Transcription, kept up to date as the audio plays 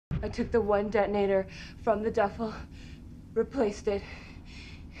I took the one detonator from the duffel, replaced it,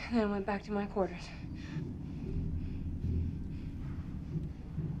 and then went back to my quarters.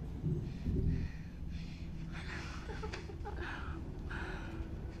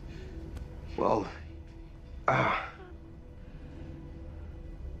 Well,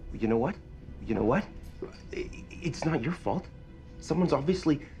 you know what? You know what? It's not your fault. Someone's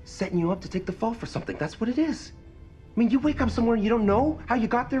obviously setting you up to take the fall for something. That's what it is. I mean, you wake up somewhere and you don't know how you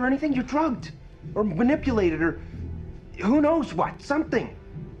got there or anything. You're drugged or manipulated or who knows what, something.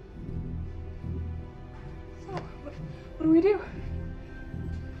 So, what do we do?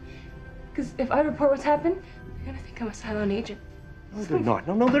 Because if I report what's happened, they're gonna think I'm a silent agent. No, they're not.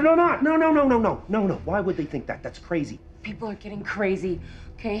 No, they're not. No. Why would they think that? That's crazy. People are getting crazy,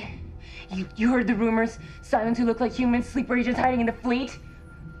 okay? You heard the rumors? Silents who look like humans, sleeper agents hiding in the fleet?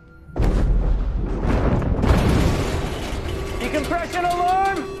 Decompression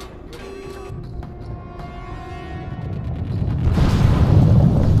alarm!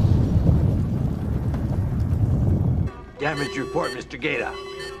 Damage report, Mr. Gaeta.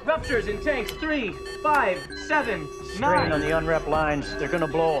 Ruptures in tanks 3, 5, 7, 9. Strain on the unwrapped lines. They're gonna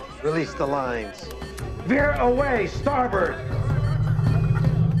blow. Release the lines. Veer away, starboard.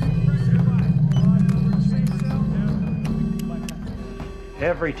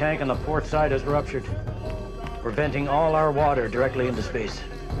 Every tank on the port side is ruptured. We're venting all our water directly into space.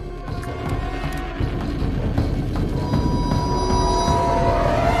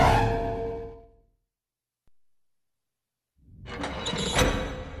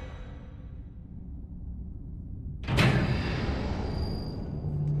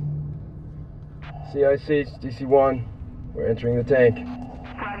 CIC, DC-1. We're entering the tank.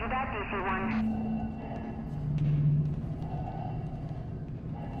 Roger that, DC-1.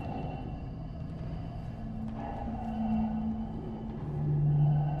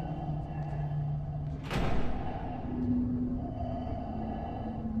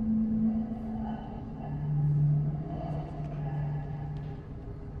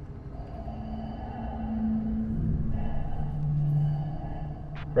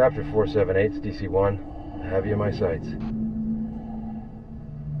 Raptor 478, DC-1. I have you in my sights.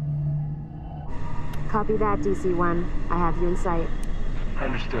 Copy that, DC-1. I have you in sight.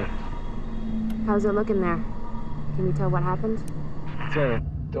 Understood. How's it looking there? Can you tell what happened?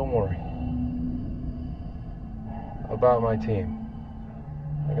 Lieutenant, don't worry. About my team.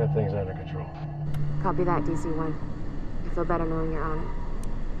 I got things under control. Copy that, DC-1. I feel better knowing you're on it.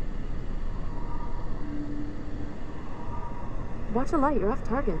 Watch the light, you're off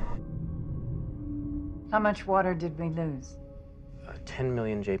target. How much water did we lose? 10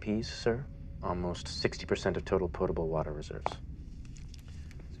 million JPs, sir. Almost 60% of total potable water reserves.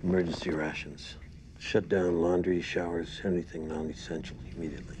 Emergency rations. Shut down laundry, showers, anything non-essential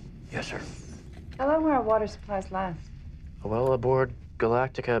immediately. Yes, sir. How long will our water supplies last? Well, aboard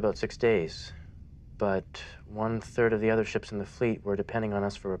Galactica, about 6 days. But 1/3 of the other ships in the fleet were depending on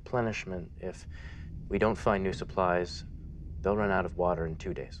us for replenishment. If we don't find new supplies, they'll run out of water in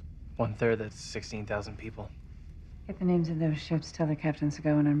 2 days. 1/3, that's 16,000 people. Get the names of those ships. Tell the captains to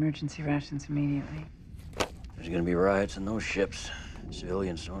go on emergency rations immediately. There's gonna be riots on those ships.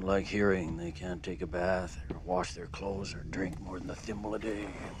 Civilians don't like hearing they can't take a bath or wash their clothes or drink more than a thimble a day.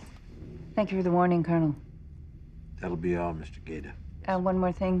 Thank you for the warning, Colonel. That'll be all, Mr. Gaeta. One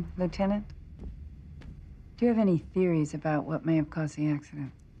more thing, Lieutenant. Do you have any theories about what may have caused the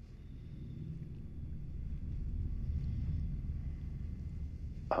accident?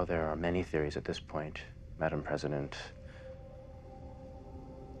 Oh, there are many theories at this point, Madam President.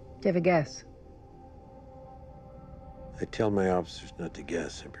 Do you have a guess? I tell my officers not to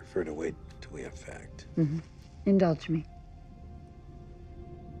guess. I prefer to wait until we have fact. Mm-hmm. Indulge me.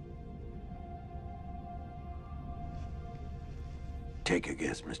 Take a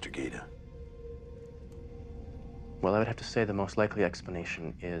guess, Mr. Gaeta. Well, I would have to say the most likely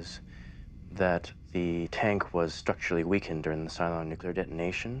explanation is that the tank was structurally weakened during the Cylon nuclear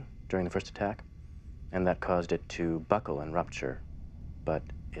detonation during the first attack, and that caused it to buckle and rupture. But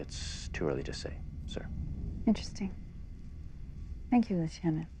it's too early to say, sir. Interesting. Thank you,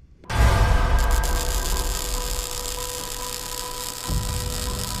 Lieutenant.